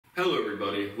Hello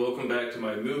everybody, welcome back to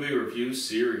my movie review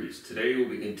series. Today we'll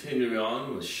be continuing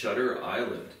on with Shutter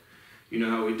Island. You know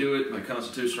how we do it, my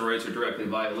constitutional rights are directly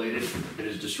violated. It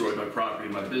has destroyed my property,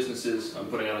 my businesses. I'm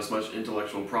putting out as much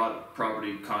intellectual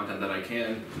property content that I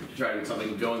can to try to get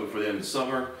something going before the end of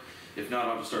summer. If not,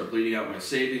 I'll just start bleeding out my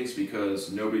savings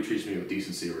because nobody treats me with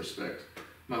decency or respect.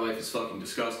 My life is fucking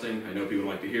disgusting. I know people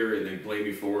like to hear it and they blame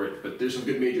me for it, but there's some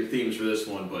good major themes for this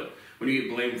one. But when you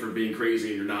get blamed for being crazy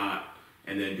and you're not,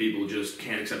 and then people just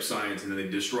can't accept science, and then they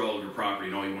destroy all of your property,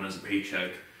 and all you want is a paycheck.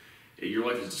 Your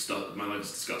life is my life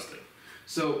is disgusting.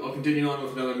 So I'll continue on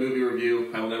with another movie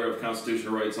review. I will never have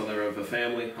constitutional rights. I'll never have a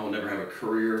family. I will never have a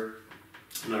career.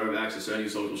 I'll never have access to any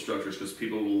social structures because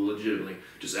people will legitimately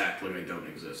just act like they don't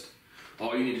exist.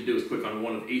 All you need to do is click on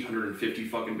one of 850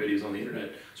 fucking videos on the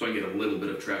internet so I can get a little bit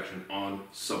of traction on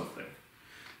something.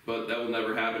 But that will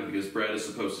never happen because Brad is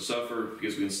supposed to suffer,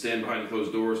 because we can stand behind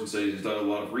closed doors and say he's done a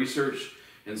lot of research.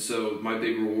 And so my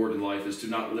big reward in life is to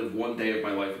not live one day of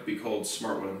my life and be called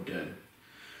smart when I'm dead.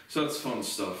 So that's fun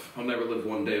stuff. I'll never live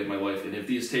one day of my life, and if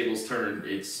these tables turn,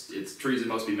 it's treason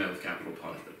must be met with capital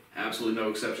punishment. Absolutely no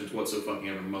exceptions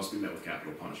whatsoever must be met with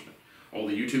capital punishment. All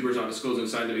the YouTubers on disclosing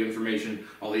scientific information,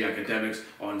 all the academics,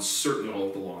 on certainly all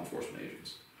of the law enforcement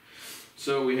agents.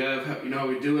 So we have, you know how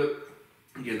we do it.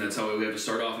 Again, that's how we have to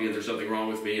start off. Again, there's nothing wrong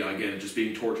with me. Again, just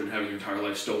being tortured and having your entire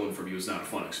life stolen from you is not a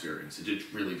fun experience. It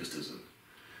really just isn't.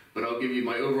 But I'll give you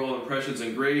my overall impressions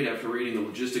and grade after reading the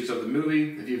logistics of the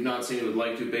movie. If you've not seen it, would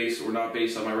like to base or not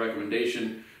based on my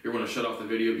recommendation, you're going to shut off the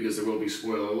video because there will be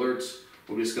spoiler alerts.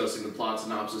 We'll be discussing the plot,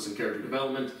 synopsis, and character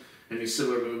development, and any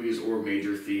similar movies or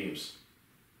major themes.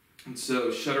 And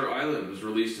so, Shutter Island was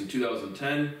released in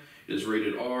 2010. It is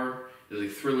rated R. It is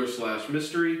a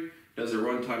thriller/mystery. It has a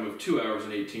runtime of 2 hours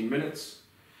and 18 minutes.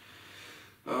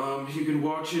 You can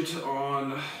watch it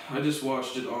on, I just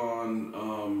watched it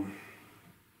on,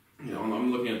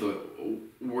 I'm looking at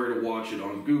where to watch it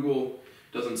on Google.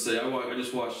 It doesn't say, I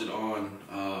just watched it on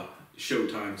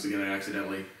Showtime, because again, I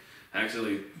accidentally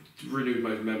renewed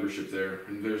my membership there,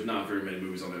 and there's not very many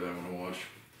movies on there that I want to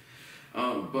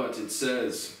watch. But it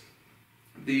says,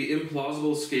 the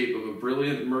implausible escape of a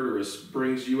brilliant murderess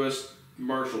brings U.S.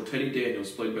 Marshal Teddy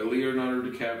Daniels, played by Leonardo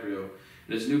DiCaprio,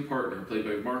 and his new partner, played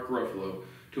by Mark Ruffalo,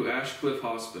 to Ashcliff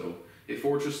Hospital, a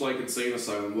fortress-like insane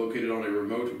asylum located on a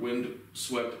remote,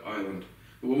 wind-swept island.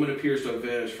 The woman appears to have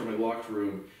vanished from a locked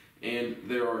room, and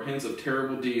there are hints of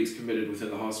terrible deeds committed within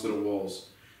the hospital walls.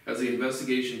 As the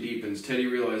investigation deepens, Teddy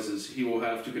realizes he will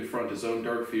have to confront his own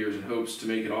dark fears and hopes to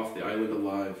make it off the island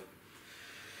alive.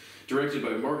 Directed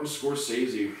by Martin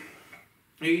Scorsese.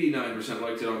 89%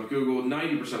 liked it on Google,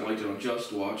 90% liked it on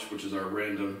Just Watch, which is our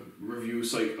random review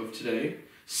site of today,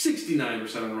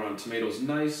 69% on Rotten Tomatoes,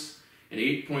 nice, and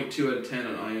 8.2 out of 10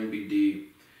 on IMDb.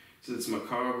 So it's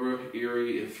macabre,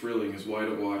 eerie, and thrilling is why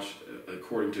to watch,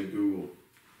 according to Google.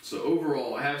 So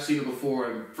overall, I have seen it before.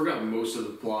 I forgot most of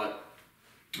the plot.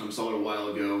 I saw it a while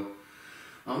ago.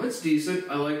 It's decent.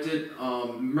 I liked it.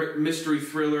 Mystery,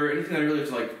 thriller, anything I really have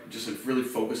to just really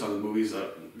focus on the movies.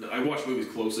 I watch movies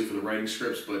closely for the writing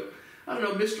scripts, but I don't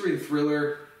know, mystery and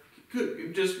thriller,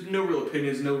 just no real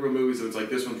opinions, no real movies. So it's like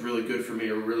this one's really good for me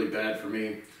or really bad for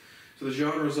me. So the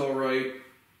genre's all right.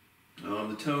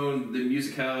 The tone, the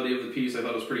musicality of the piece, I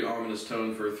thought it was pretty ominous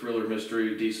tone for a thriller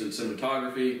mystery, decent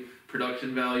cinematography,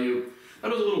 production value.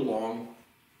 That was a little long.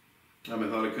 I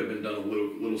thought it could have been done a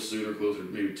little sooner, closer to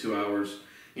maybe 2 hours.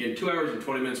 2 hours and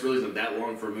 20 minutes really isn't that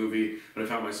long for a movie, but I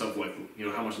found myself like,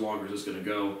 how much longer is this going to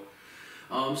go?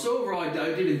 So overall, I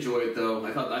did enjoy it though.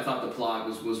 I thought the plot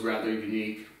was rather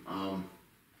unique. I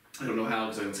don't know how,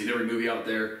 because I haven't seen every movie out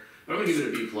there, but I'm going to give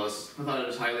it a B+. I thought it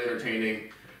was highly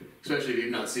entertaining, especially if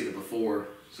you've not seen it before.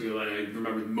 So I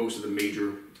remember most of the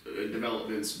major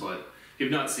developments, but if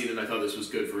you've not seen it, I thought this was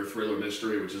good for a thriller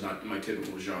mystery, which is not my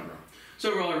typical genre. So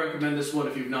overall, I recommend this one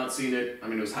if you've not seen it.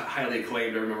 It was highly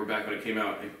acclaimed. I remember back when it came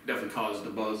out, it definitely caused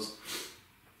a buzz.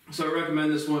 So I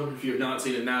recommend this one. If you have not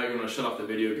seen it now, you're going to shut off the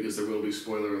video because there will be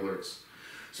spoiler alerts.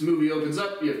 So the movie opens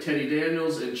up. You have Teddy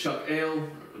Daniels and Chuck Ale,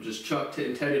 or just Chuck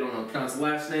and Teddy, I don't know how to pronounce the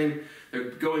last name.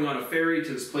 They're going on a ferry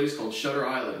to this place called Shutter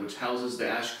Island, which houses the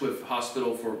Ashcliff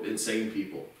Hospital for insane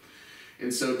people.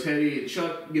 And so Teddy and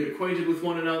Chuck get acquainted with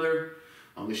one another.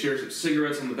 They share some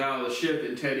cigarettes on the bow of the ship,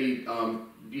 and Teddy,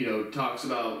 talks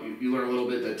about, you learn a little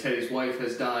bit that Teddy's wife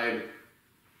has died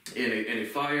in a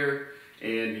fire,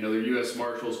 and, the U.S.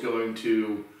 Marshals going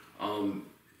to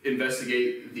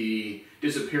investigate the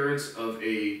disappearance of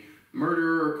a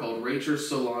murderer called Rachel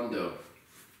Solando.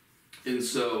 And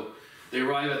so they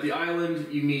arrive at the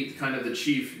island. You meet kind of the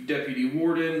chief deputy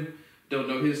warden. Don't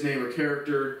know his name or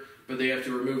character, but they have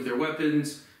to remove their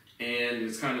weapons and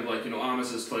it's kind of like,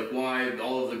 ominous as to like why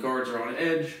all of the guards are on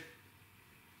edge.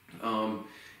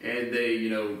 And they,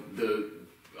 the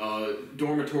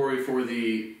dormitory for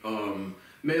the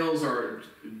males are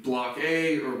Block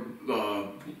A, or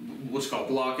what's called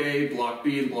Block A, Block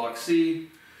B, and Block C.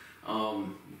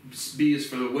 B is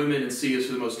for the women, and C is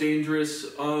for the most dangerous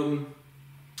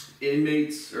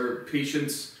inmates or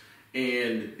patients.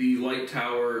 And the light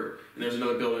tower, and there's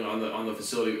another building on the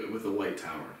facility with the light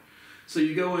tower. So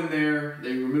you go in there,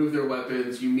 they remove their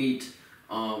weapons, you meet,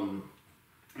 I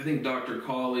think Dr.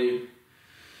 Cawley.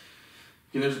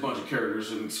 There's a bunch of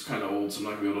characters, and it's kind of old, so I'm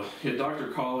not going to be able to...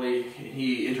 Dr. Cawley,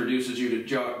 he introduces you to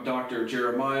Dr.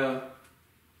 Jeremiah,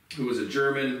 who was a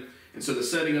German. And so the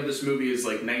setting of this movie is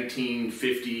like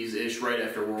 1950s-ish, right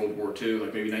after World War II,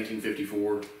 like maybe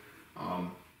 1954.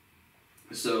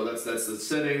 So that's the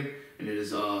setting, and it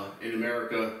is in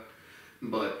America.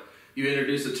 But you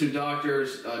introduce the two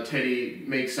doctors. Teddy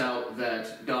makes out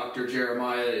that Dr.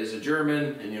 Jeremiah is a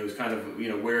German, and he's kind of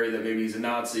wary that maybe he's a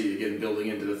Nazi. Again, building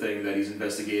into the thing that he's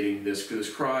investigating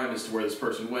this crime as to where this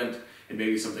person went, and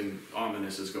maybe something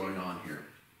ominous is going on here.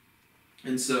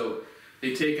 And so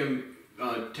they take him,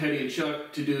 Teddy and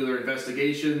Chuck, to do their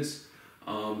investigations.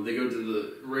 They go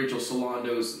to Rachel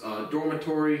Solando's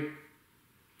dormitory,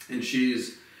 and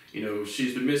she's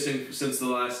been missing since the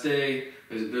last day.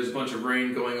 There's a bunch of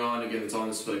rain going on. Again, it's on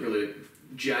this like really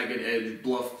jagged edge,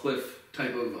 bluff cliff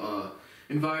type of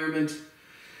environment.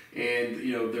 And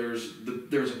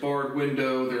there's a barred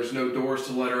window. There's no doors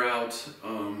to let her out.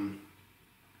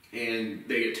 And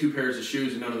they get 2 pairs of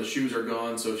shoes, and none of the shoes are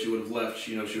gone. So if she would have left,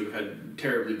 she would have had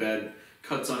terribly bad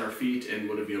cuts on her feet and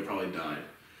would have probably died.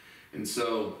 And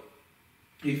so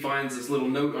he finds this little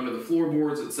note under the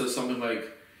floorboards that says something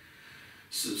like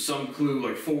some clue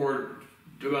like 4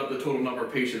 about the total number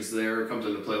of patients there. It comes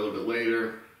into play a little bit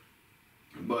later,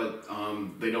 but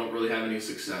they don't really have any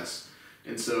success.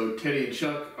 And so Teddy and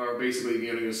Chuck are basically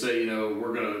going to say,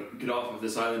 we're going to get off of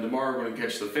this island tomorrow, we're going to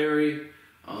catch the ferry.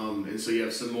 And so you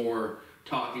have some more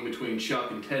talking between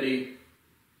Chuck and Teddy,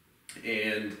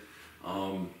 and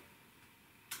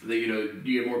you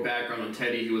get more background on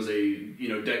Teddy. He was a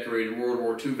decorated World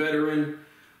War II veteran.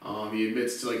 He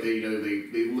admits to they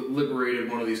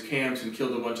liberated one of these camps and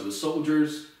killed a bunch of the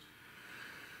soldiers.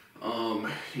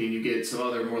 And you get some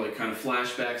other more like kind of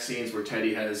flashback scenes where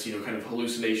Teddy has kind of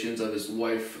hallucinations of his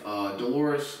wife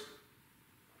Dolores.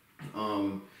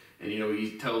 And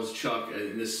he tells Chuck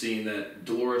in this scene that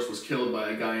Dolores was killed by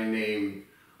a guy named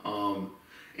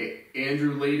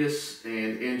Andrew Latus,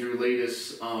 and Andrew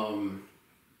Latus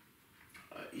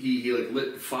he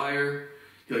lit fire.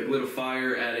 He lit a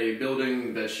fire at a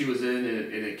building that she was in,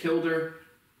 and it killed her.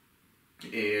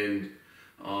 And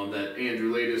that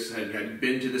Andrew Latus had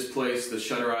been to this place, the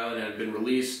Shutter Island, had been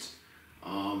released,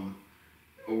 or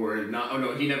not. Oh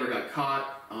no, he never got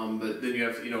caught. But then you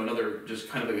have another just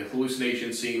kind of like a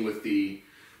hallucination scene with the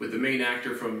main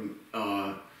actor from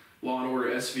Law and Order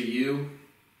SVU,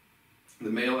 the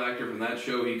male actor from that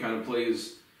show. He kind of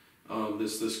plays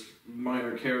this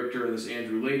minor character in this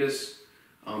Andrew Latus.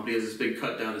 But he has this big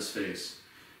cut down his face.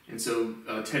 And so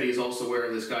Teddy is also aware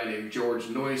of this guy named George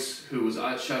Noyce, who was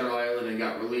at Shutter Island and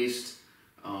got released.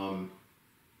 And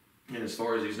as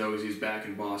far as he knows, he's back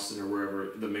in Boston or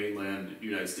wherever the mainland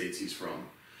United States he's from.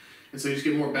 And so you just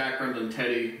get more background on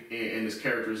Teddy and his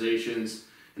characterizations,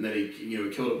 and that he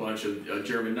killed a bunch of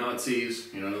German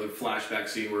Nazis. Another flashback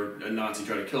scene where a Nazi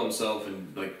tried to kill himself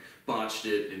and botched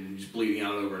it, and he's bleeding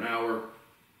out over an hour.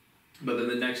 But then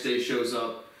the next day shows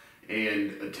up,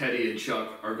 and Teddy and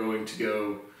Chuck are going to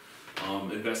go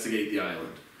investigate the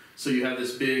island. So you have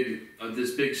this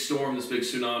big storm, this big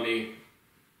tsunami.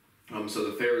 So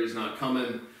the ferry's not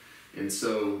coming, and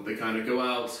so they kind of go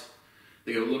out.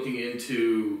 They go looking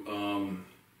into.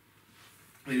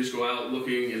 They just go out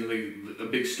looking, and a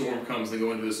big storm comes. They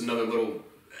go into this another little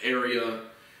area,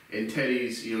 and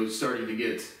Teddy's starting to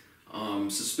get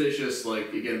suspicious,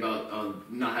 again about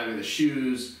not having the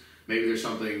shoes. Maybe there's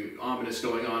something ominous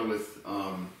going on with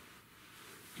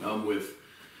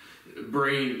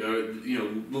brain. The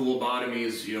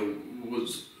lobotomies,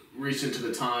 was recent to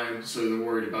the time, so they're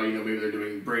worried about maybe they're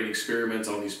doing brain experiments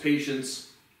on these patients.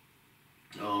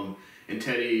 And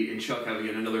Teddy and Chuck have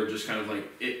again another just kind of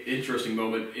interesting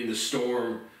moment in the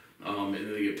storm, and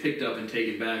then they get picked up and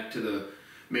taken back to the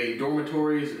main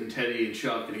dormitories. And Teddy and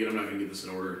Chuck, and again I'm not going to get this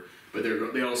in order, but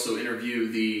they also interview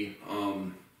the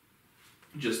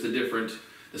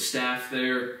staff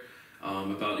there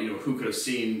about who could have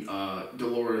seen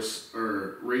Dolores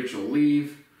or Rachel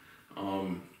leave.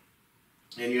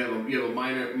 And you have a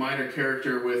minor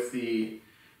character with the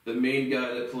main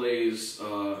guy that plays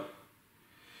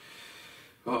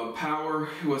Power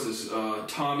was his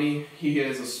Tommy. He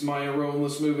has a minor role in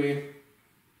this movie.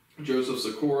 Joseph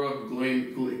Sikora he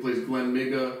plays Glenn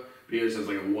Miga, but he just has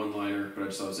like a one-liner. But I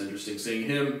just thought it was interesting seeing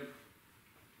him.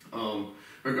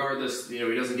 Regardless, he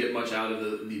doesn't get much out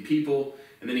of the people,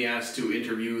 and then he has to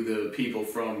interview the people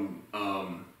from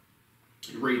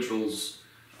Rachel's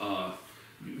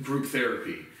group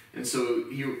therapy. And so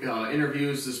he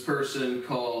interviews this person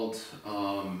called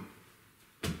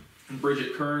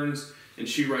Bridget Kearns, and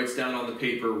she writes down on the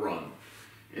paper, "Run."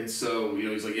 And so,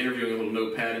 he's like interviewing a little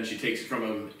notepad, and she takes it from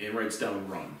him and writes down,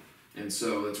 "Run." And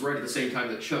so it's right at the same time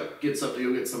that Chuck gets up to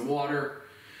go get some water.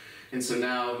 And so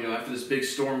now, after this big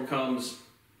storm comes,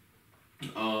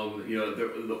 all of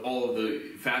the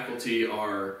faculty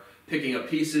are picking up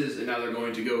pieces, and now they're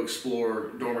going to go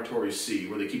explore Dormitory C,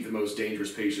 where they keep the most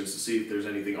dangerous patients, to see if there's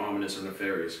anything ominous or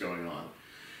nefarious going on.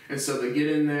 And so they get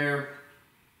in there.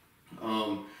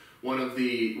 One of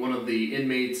the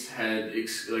inmates had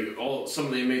some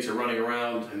of the inmates are running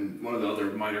around, and one of the other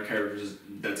minor characters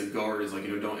that's a guard is like,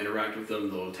 don't interact with them,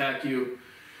 they'll attack you.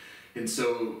 And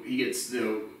so he gets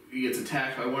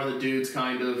attacked by one of the dudes,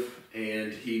 kind of,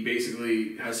 and he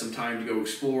basically has some time to go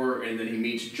explore, and then he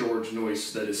meets George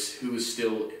Noyce,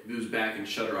 who's back in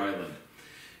Shutter Island.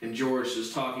 And George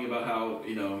is talking about how,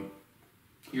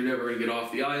 you're never going to get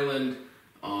off the island,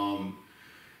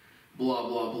 blah,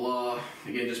 blah, blah.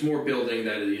 Again, just more building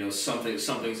that,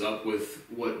 something's up with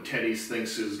what Teddy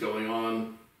thinks is going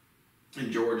on. And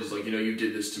George is like, you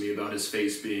did this to me, about his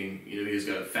face being, he's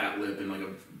got a fat lip and like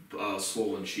a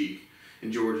swollen cheek.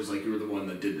 And George is like, you were the one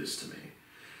that did this to me.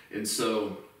 And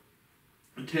so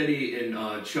Teddy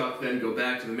and Chuck then go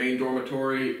back to the main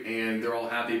dormitory, and they're all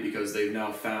happy because they've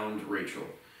now found Rachel.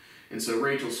 And so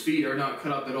Rachel's feet are not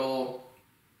cut up at all,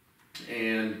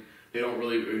 and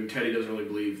Teddy doesn't really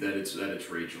believe that it's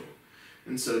Rachel.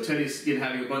 And so Teddy's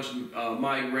having a bunch of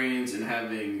migraines and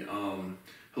having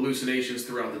hallucinations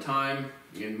throughout the time,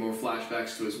 and more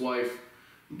flashbacks to his wife.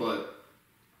 But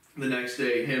the next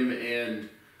day, him and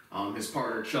his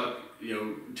partner Chuck,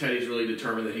 Teddy's really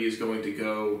determined that he is going to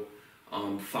go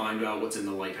find out what's in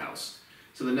the lighthouse.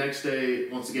 So the next day,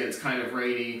 once again, it's kind of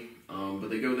rainy, but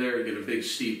they go there and get a big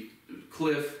steep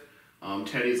cliff.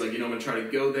 Teddy's like, I'm going to try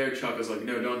to go there. Chuck is like,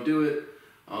 no, don't do it.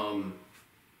 And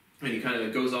he kind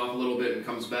of goes off a little bit and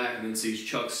comes back, and then sees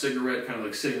Chuck's cigarette kind of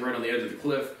like sitting right on the edge of the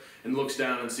cliff, and looks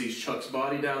down and sees Chuck's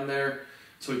body down there.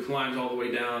 So he climbs all the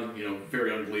way down,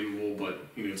 very unbelievable, but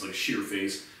it's like sheer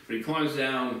face. But he climbs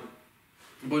down,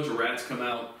 a bunch of rats come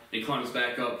out, and he climbs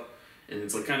back up, and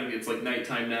it's like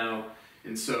nighttime now,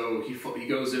 and so he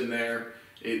goes in there.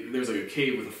 There's like a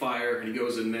cave with a fire, and he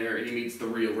goes in there, and he meets the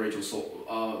real Rachel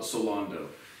Solando.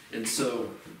 And so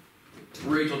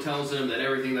Rachel tells him that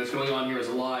everything that's going on here is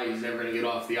a lie. He's never going to get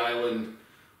off the island.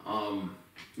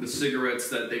 The cigarettes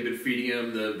that they've been feeding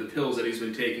him, the pills that he's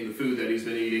been taking, the food that he's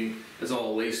been eating, is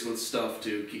all laced with stuff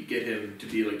to get him to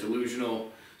be like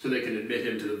delusional, so they can admit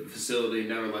him to the facility and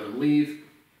never let him leave.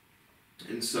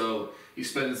 And so he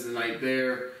spends the night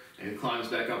there and climbs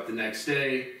back up the next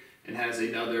day, and has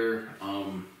another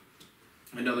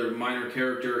minor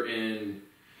character in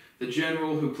the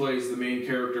general, who plays the main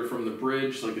character from The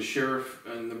Bridge, like the sheriff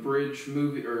in The Bridge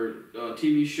movie or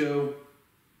TV show.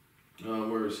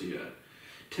 Where is he at?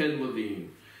 Ted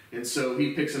Levine. And so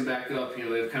he picks him back up. They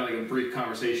have kind of like a brief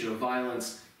conversation of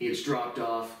violence. He gets dropped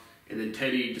off, and then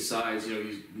Teddy decides,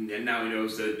 and now he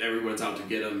knows that everyone's out to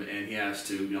get him, and he has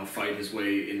to, fight his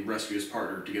way and rescue his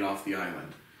partner to get off the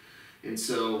island. And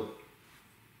so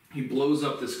he blows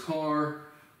up this car.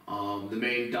 The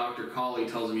main Dr. Colley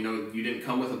tells him, you didn't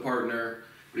come with a partner,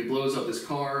 but he blows up this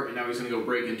car, and now he's going to go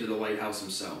break into the lighthouse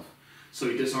himself. So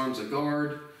he disarms a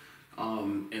guard,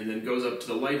 and then goes up to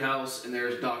the lighthouse, and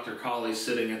there's Dr. Colley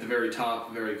sitting at the very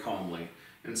top very calmly.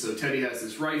 And so Teddy has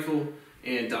this rifle,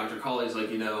 and Dr. Colley's like,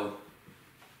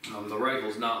 the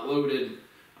rifle's not loaded,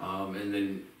 and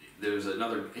then there's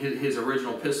his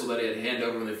original pistol that he had to hand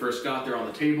over when they first got there on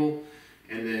the table,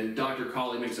 and then Dr.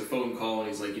 Colley makes a phone call, and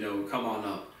he's like, come on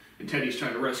up. And Teddy's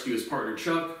trying to rescue his partner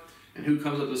Chuck, and who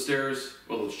comes up the stairs?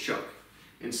 Well, it's Chuck.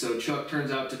 And so Chuck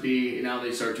turns out to be, and now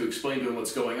they start to explain to him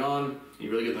what's going on. You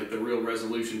really get like the real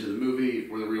resolution to the movie,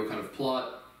 or the real kind of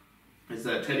plot, is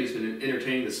that Teddy's been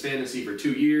entertaining this fantasy for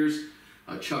 2 years.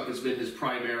 Chuck has been his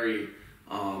primary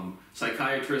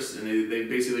psychiatrist, and they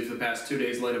basically for the past 2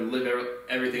 days let him live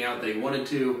everything out they wanted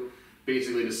to,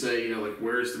 basically to say,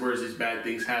 where's these bad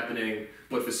things happening,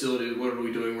 what facility, what are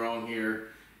we doing wrong here,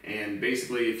 and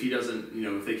basically if he doesn't,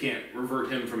 if they can't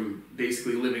revert him from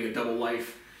basically living a double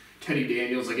life, Teddy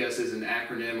Daniels, I guess, is an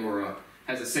acronym, or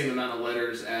has the same amount of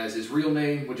letters as his real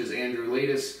name, which is Andrew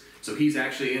Laeddis. So he's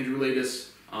actually Andrew Laeddis.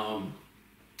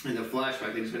 And the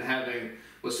flashback that he's been having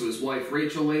was to his wife,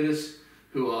 Rachel Latus,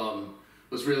 who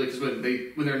was really, because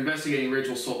when they're investigating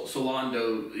Rachel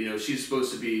Solando, you know, she's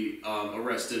supposed to be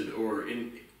arrested or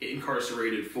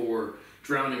incarcerated for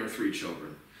drowning her 3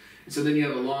 children. And so then you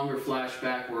have a longer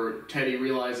flashback where Teddy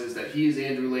realizes that he is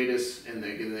Andrew Latus, and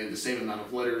they have the same amount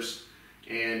of letters.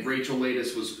 And Rachel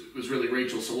Latus was really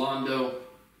Rachel Solando,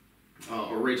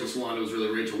 or Rachel Solando was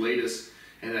really Rachel Latus,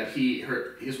 and that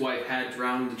his wife had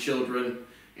drowned the children,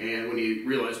 and when he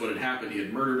realized what had happened, he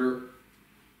had murdered her.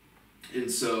 And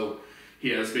so he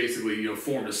has basically, you know,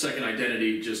 formed a second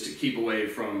identity just to keep away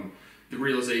from the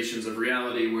realizations of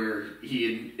reality, where he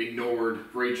had ignored.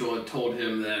 Rachel had told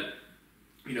him that,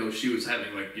 you know, she was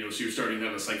having, like, you know, she was starting to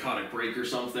have a psychotic break or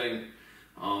something.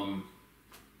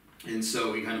 And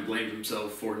so he kind of blamed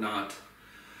himself for not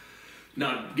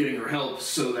getting her help,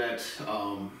 so that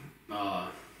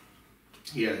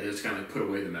he had just kind of put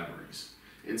away the memories.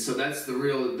 And so that's the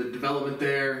development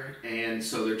there. And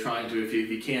so they're trying to, if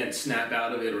he can't snap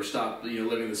out of it or stop, you know,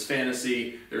 living this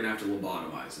fantasy, they're gonna have to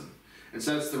lobotomize him. And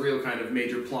so that's the real kind of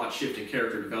major plot shift in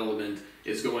character development,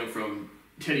 is going from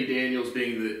Teddy Daniels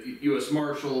being the U.S.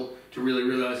 Marshal to really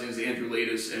realizing he's Andrew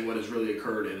Latus and what has really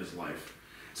occurred in his life.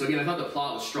 So again, I thought the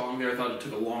plot was strong there. I thought it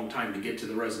took a long time to get to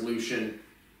the resolution.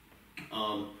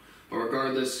 But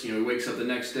regardless, you know, he wakes up the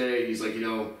next day. He's like, you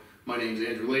know, my name's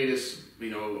Andrew Latus. You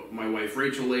know, my wife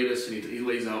Rachel Latus, and he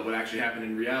lays out what actually happened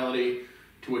in reality.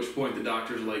 To which point the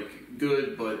doctor's like,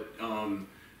 good, but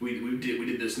we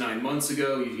did this 9 months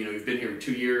ago. You've been here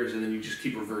 2 years, and then you just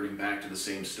keep reverting back to the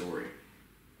same story.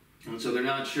 And so they're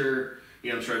not sure.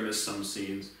 You know, I'm sure I missed some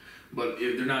scenes, but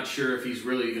they're not sure if he's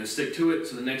really going to stick to it.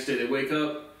 So the next day they wake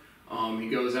up. He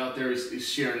goes out there. He's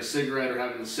sharing a cigarette or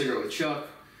having a cigarette with Chuck,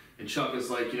 and Chuck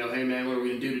is like, you know, hey man, what are we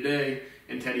gonna do today?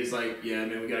 And Teddy's like, yeah,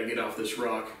 man, we gotta get off this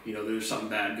rock. You know, there's something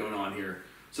bad going on here.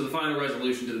 So the final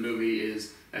resolution to the movie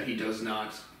is that he does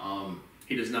not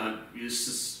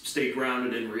just stay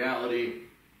grounded in reality,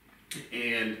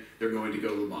 and they're going to go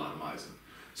lobotomize him.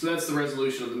 So that's the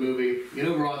resolution of the movie. And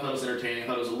overall, I thought it was entertaining. I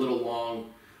thought it was a little long.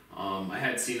 I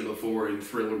had seen it before, and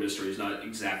thriller mystery is not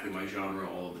exactly my genre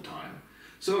all of the time.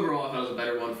 So overall, I thought it was a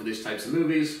better one for these types of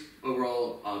movies.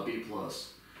 Overall, B+.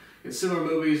 In similar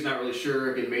movies, not really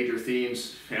sure. Again, major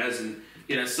themes.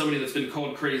 As somebody that's been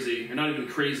called crazy, or not even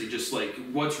crazy, just like,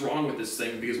 what's wrong with this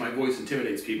thing? Because my voice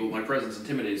intimidates people, my presence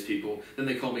intimidates people. Then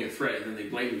they call me a threat, and then they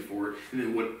blame me for it. And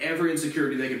then whatever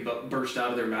insecurity they can burst out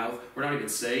of their mouth, or not even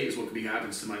say, is what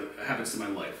happens to my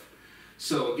life.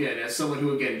 So again, as someone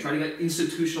who, again, tried to get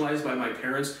institutionalized by my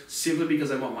parents simply because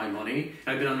I want my money,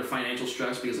 and I've been under financial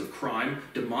stress because of crime,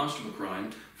 demonstrable crime,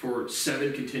 for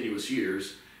 7 continuous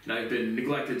years, and I've been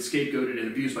neglected, scapegoated, and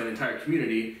abused by an entire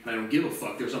community, and I don't give a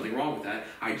fuck, there's nothing wrong with that.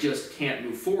 I just can't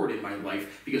move forward in my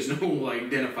life because no one will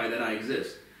identify that I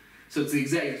exist. So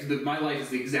it's my life is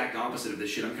the exact opposite of this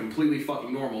shit. I'm completely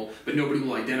fucking normal, but nobody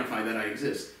will identify that I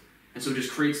exist. And so it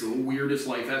just creates the weirdest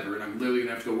life ever, and I'm literally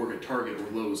gonna have to go work at Target or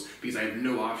Lowe's because I have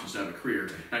no options to have a career.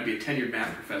 And I'd be a tenured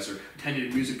math professor, a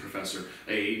tenured music professor,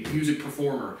 a music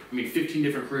performer. 15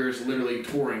 different careers, literally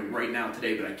touring right now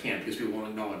today, but I can't because people won't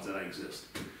acknowledge that I exist.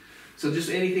 So just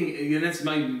anything, and that's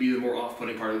might be the more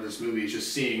off-putting part of this movie, is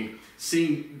just seeing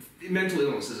mental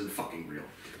illness isn't fucking real.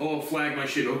 Oh, flag my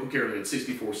shit, who cares, it's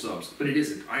 64 subs. But it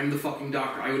isn't. I'm the fucking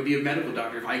doctor. I would be a medical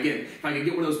doctor if I could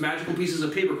get one of those magical pieces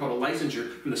of paper called a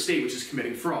licensure from the state, which is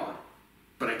committing fraud.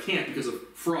 But I can't because of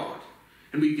fraud.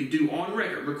 And we can do on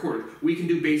record, recorded, we can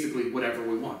do basically whatever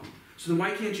we want. So then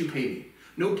why can't you pay me?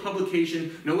 No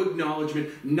publication, no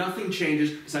acknowledgement, nothing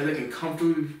changes besides I can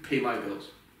comfortably pay my bills.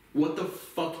 What the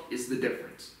fuck is the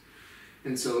difference?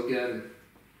 And so again,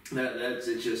 that's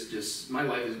it. Just my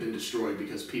life has been destroyed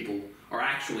because people are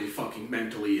actually fucking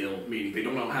mentally ill, meaning they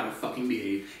don't know how to fucking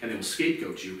behave, and they will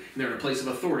scapegoat you, and they're in a place of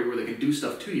authority where they can do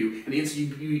stuff to you, and the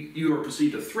instant you are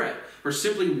perceived a threat, or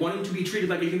simply wanting to be treated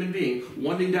like a human being,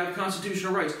 wanting to have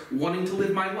constitutional rights, wanting to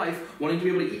live my life, wanting to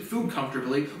be able to eat food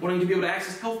comfortably, wanting to be able to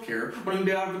access healthcare, wanting to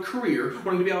be out of a career,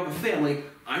 wanting to be out of a family,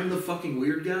 I'm the fucking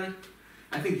weird guy?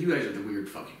 I think you guys are the weird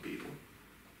fucking people.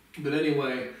 But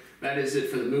anyway, that is it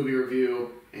for the movie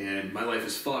review, and my life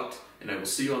is fucked. And I will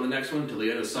see you on the next one until the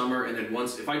end of summer. And then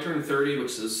if I turn 30,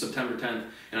 which is September 10th,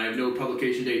 and I have no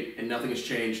publication date and nothing has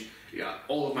changed,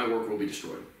 all of my work will be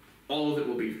destroyed. All of it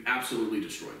will be absolutely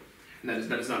destroyed. And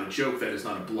that is not a joke, that is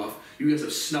not a bluff. You guys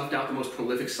have snuffed out the most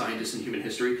prolific scientists in human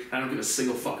history, and I don't give a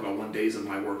single fuck about 1 day of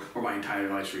my work or my entire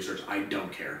life's research. I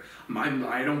don't care.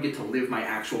 I don't get to live my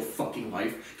actual fucking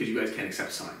life because you guys can't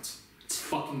accept science. It's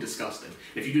fucking disgusting.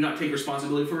 If you do not take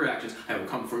responsibility for your actions, I will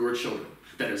come for your children.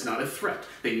 That is not a threat.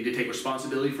 They need to take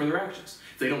responsibility for their actions.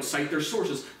 If they don't cite their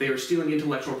sources, they are stealing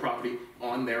intellectual property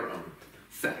on their own.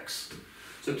 Facts.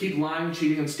 So keep lying,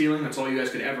 cheating, and stealing. That's all you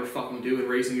guys could ever fucking do in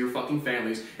raising your fucking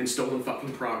families and stolen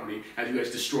fucking property as you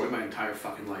guys destroyed my entire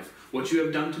fucking life. What you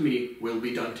have done to me will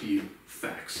be done to you.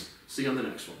 Facts. See you on the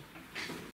next one.